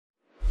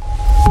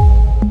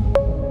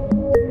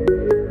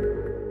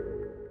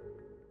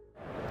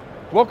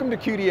Welcome to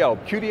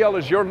QDL. QDL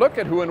is your look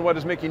at who and what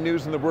is making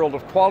news in the world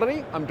of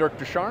quality. I'm Dirk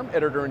Dusharme,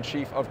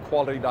 Editor-in-Chief of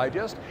Quality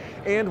Digest,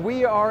 and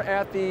we are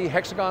at the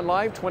Hexagon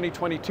Live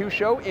 2022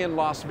 show in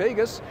Las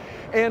Vegas,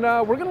 and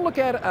we're going to look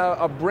at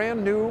a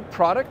brand new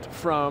product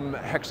from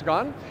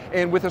Hexagon,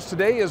 and with us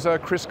today is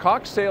Chris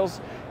Cox,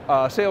 sales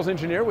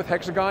engineer with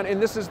Hexagon,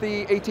 and this is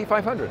the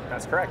AT500.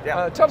 That's correct,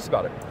 yeah. Tell us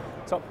about it.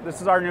 So this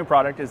is our new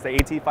product, it's the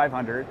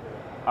AT500.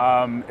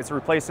 It's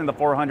replacing the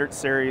 400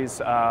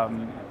 series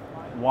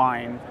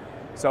line.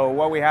 So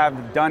what we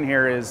have done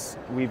here is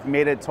we've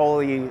made it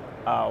totally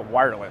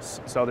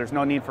wireless. So there's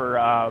no need for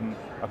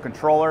a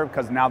controller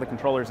because now the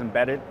controller is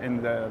embedded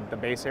in the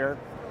base here.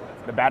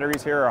 The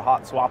batteries here are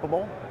hot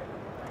swappable.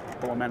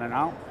 Pull them in and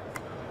out.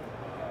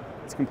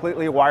 It's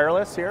completely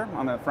wireless here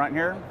on the front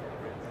here.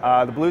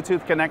 The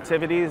Bluetooth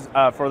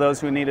connectivity for those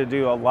who need to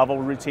do a level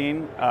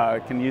routine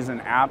can use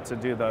an app to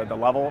do the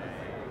level,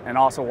 and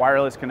also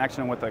wireless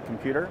connection with the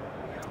computer.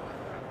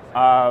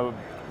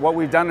 What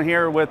we've done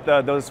here with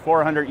those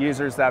 400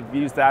 users that have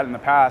used that in the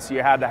past,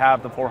 you had to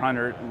have the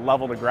 400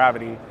 level to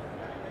gravity.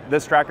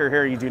 This tracker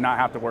here, you do not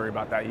have to worry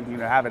about that. You can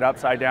have it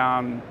upside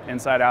down,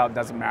 inside out,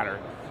 doesn't matter.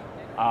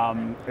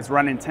 It's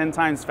running 10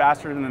 times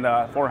faster than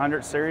the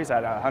 400 series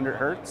at 100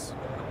 hertz.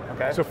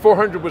 Okay. So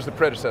 400 was the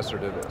predecessor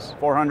to this?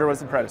 400 was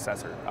the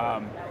predecessor.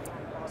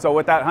 So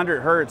with that 100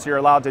 hertz, you're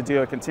allowed to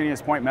do a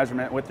continuous point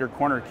measurement with your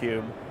corner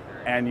cube,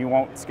 and you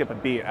won't skip a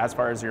beat as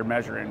far as you're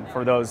measuring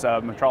for those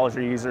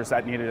metrology users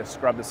that needed to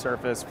scrub the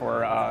surface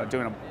for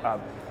doing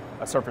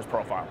a surface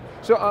profile.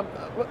 So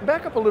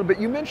back up a little bit.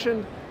 You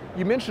mentioned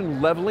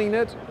leveling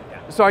it.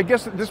 Yeah. So I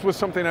guess this was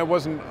something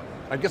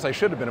I guess I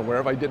should have been aware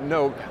of. I didn't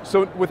know.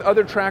 So with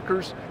other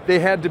trackers, they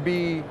had to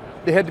be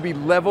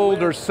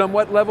leveled or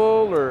somewhat level,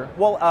 or?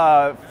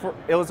 Well,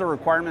 it was a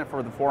requirement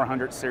for the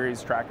 400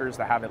 series trackers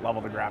to have it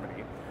level to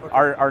gravity. Okay.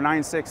 Our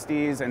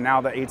 960s and now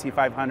the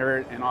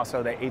AT500 and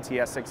also the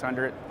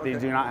AT600, they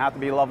do not have to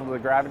be level to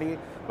gravity,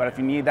 but if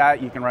you need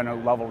that, you can run a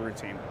level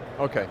routine.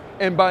 Okay,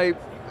 and by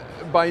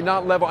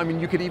not level, I mean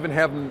you could even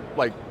have them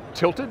like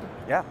tilted?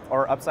 Yeah,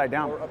 or upside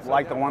down,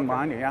 like the one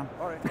behind you, yeah.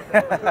 All right.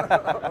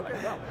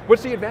 Okay, no.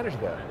 What's the advantage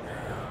of that?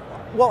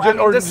 Well, I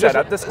mean, this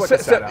setup, this quick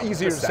setup.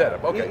 Easier to set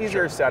up, okay.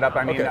 Easier setup,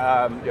 I mean,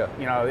 yeah.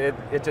 You know,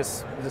 it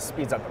just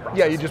speeds up the process.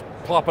 Yeah, you just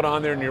plop it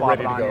on there and you're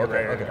ready to go.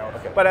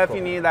 Okay. But if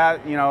you need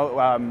that, you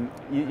know,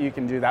 you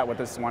can do that with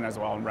this one as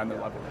well and run the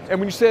level. And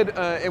when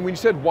you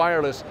said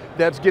wireless,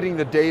 that's getting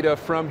the data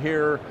from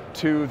here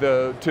to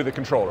the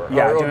controller.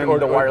 Yeah, doing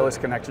the wireless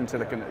connection to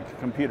the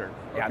computer.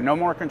 Yeah, no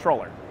more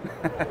controller.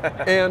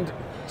 and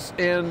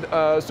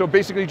so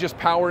basically just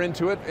power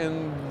into it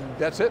and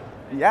that's it?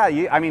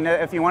 Yeah, I mean,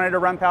 if you wanted to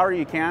run power,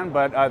 you can,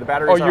 but the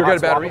batteries are hot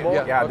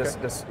swappable. Yeah, okay.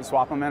 just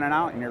swap them in and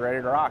out, and you're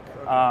ready to rock.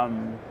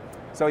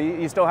 So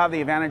you still have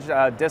the advantage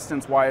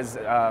distance-wise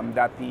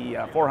that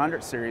the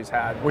 400 series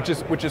had. Which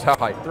is how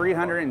high?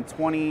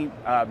 320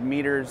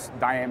 meters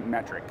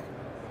diametric.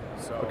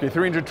 So, okay,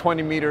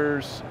 320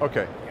 meters.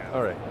 Okay. Yeah.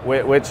 All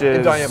right. Which is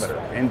in diameter.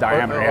 In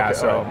diameter, okay, yeah.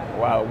 So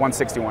right.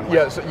 161.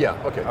 Yeah. So, yeah.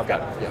 Okay. Okay.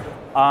 Got it, yeah.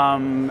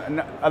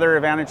 Other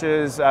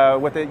advantages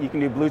with it, you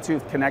can do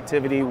Bluetooth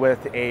connectivity with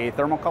a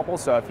thermocouple.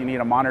 So if you need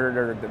to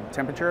monitor the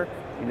temperature,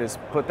 you just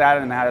put that,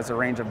 and that has a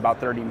range of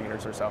about 30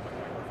 meters or so.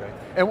 Okay.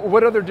 And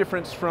what other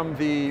difference from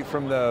the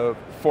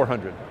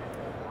 400?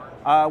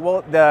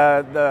 Well,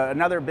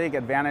 another big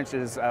advantage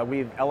is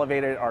we've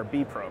elevated our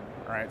B probe.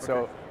 Right. Okay.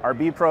 So our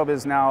B probe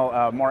is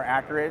now more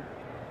accurate.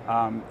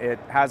 It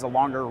has a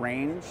longer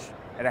range.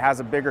 It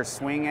has a bigger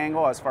swing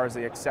angle as far as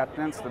the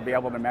acceptance to be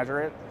able to measure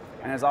it,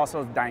 and it's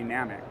also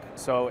dynamic.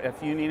 So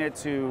if you needed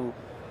to,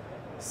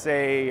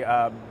 say,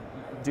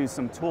 do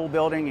some tool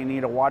building, you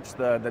need to watch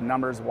the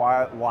numbers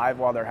live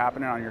while they're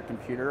happening on your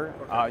computer,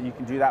 you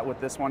can do that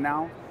with this one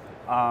now.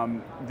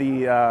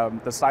 The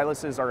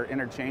styluses are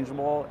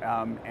interchangeable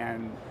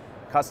and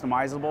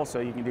customizable, so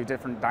you can do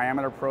different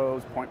diameter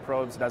probes, point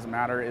probes, doesn't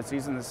matter. It's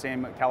using the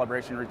same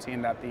calibration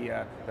routine that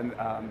the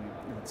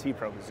T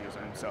probe is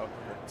using, so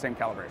same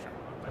calibration.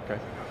 Okay.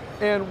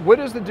 And what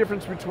is the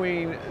difference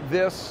between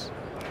this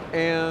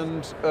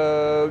and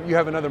you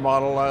have another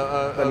model?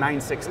 The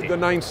 960. The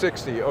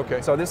 960,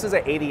 okay. So this is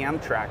an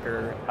ADM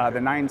tracker.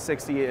 The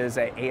 960 is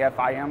an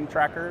AFIM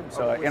tracker,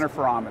 so an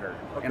interferometer.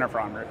 Okay.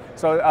 Interferometer.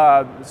 So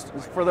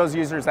for those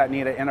users that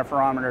need an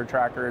interferometer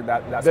tracker,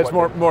 that's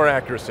more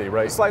accuracy,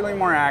 right? Slightly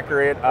more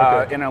accurate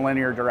okay. In a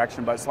linear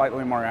direction, but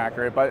slightly more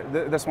accurate. But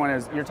this one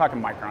is, you're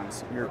talking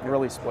microns. You're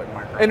really splitting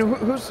microns.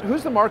 And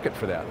who's the market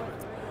for that?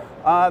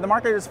 The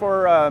market is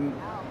for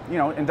you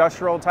know,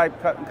 industrial type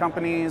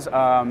companies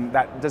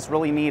that just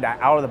really need an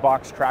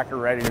out-of-the-box tracker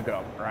ready to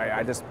go, right?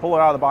 I just pull it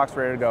out of the box,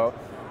 ready to go.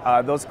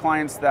 Those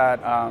clients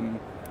that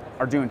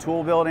are doing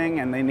tool building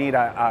and they need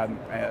a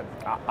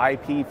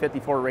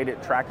IP54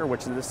 rated tracker,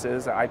 which this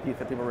is, an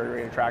IP54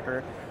 rated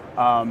tracker.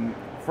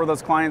 For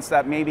those clients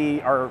that maybe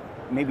are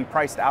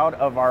priced out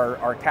of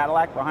our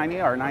Cadillac behind you,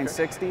 our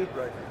 960,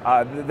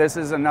 right. This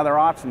is another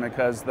option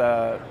because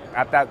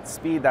at that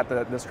speed that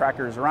this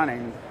tracker is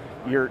running,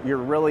 you're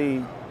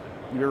really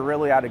you're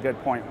really at a good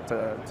point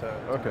to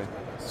okay.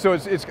 So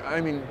it's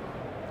I mean,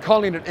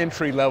 calling it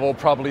entry level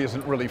probably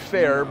isn't really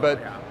fair, but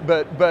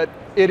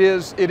it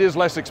is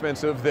less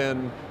expensive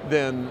than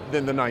the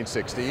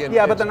 960. And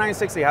yeah, but the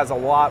 960 has a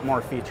lot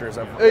more features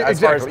as exactly,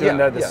 far as doing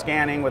yeah, the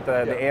scanning with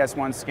the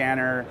AS1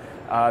 scanner.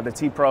 The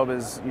T-probe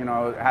is,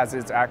 has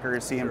its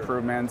accuracy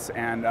improvements,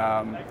 and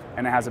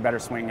it has a better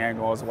swing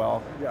angle as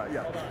well.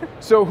 Yeah.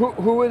 So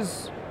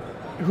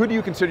who do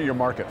you consider your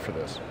market for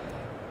this?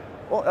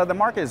 Well, the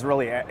market is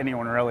really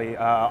anyone, really.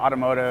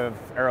 Automotive,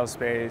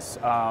 aerospace,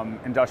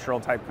 industrial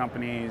type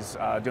companies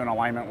doing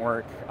alignment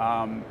work.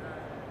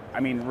 I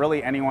mean,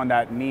 really anyone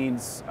that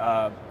needs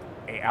a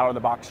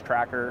out-of-the-box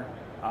tracker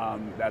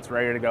that's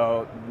ready to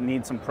go,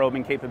 needs some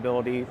probing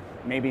capability,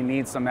 maybe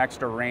needs some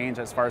extra range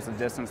as far as the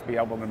distance to be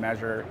able to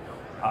measure,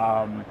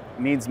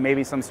 needs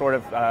maybe some sort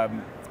of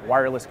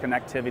wireless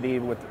connectivity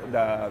with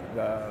the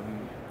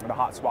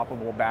hot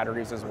swappable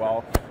batteries as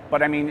well.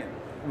 But I mean,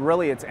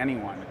 really it's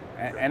anyone.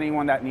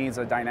 Anyone that needs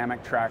a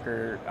dynamic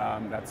tracker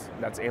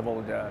that's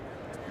able to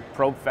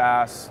probe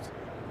fast,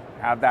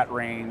 have that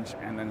range,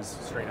 and then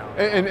straight out.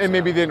 And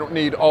maybe they don't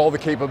need all the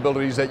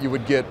capabilities that you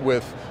would get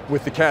with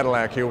the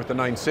Cadillac here, with the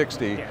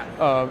 960.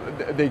 Yeah.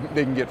 They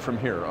can get from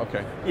here,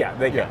 okay. Yeah,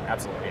 they can,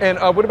 absolutely. And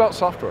what about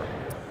software?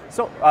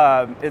 So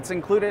it's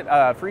included,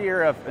 free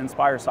year of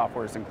Inspire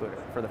software is included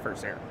for the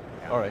first year.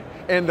 Yeah. All right.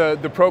 And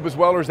the probe as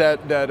well, or is that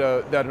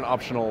an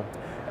optional?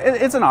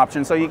 It's an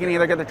option, so you can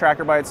either get the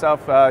tracker by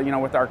itself,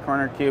 with our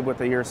corner cube with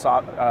the year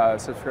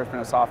subscription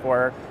of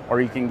software, or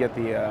you can get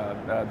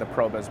the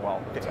probe as well.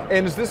 So.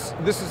 And is this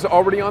is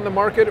already on the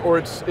market, or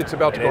it's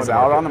about to go on the market? It is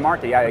out on the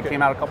market. Yeah, it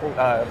came out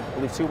I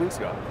believe 2 weeks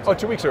ago. So. Oh,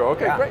 2 weeks ago.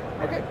 Okay, yeah. Great.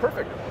 Okay,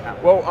 perfect. Yeah.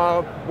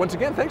 Well, once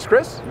again, thanks,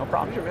 Chris. No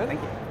problem. Pleasure, man.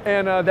 Thank you.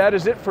 And that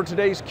is it for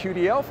today's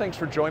QDL. Thanks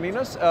for joining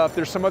us. If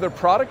there's some other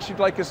products you'd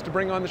like us to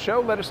bring on the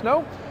show, let us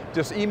know.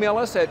 Just email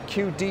us at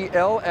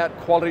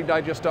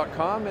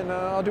qdl@qualitydigest.com, and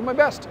I'll do my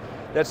best.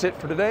 That's it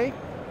for today.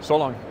 So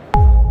long.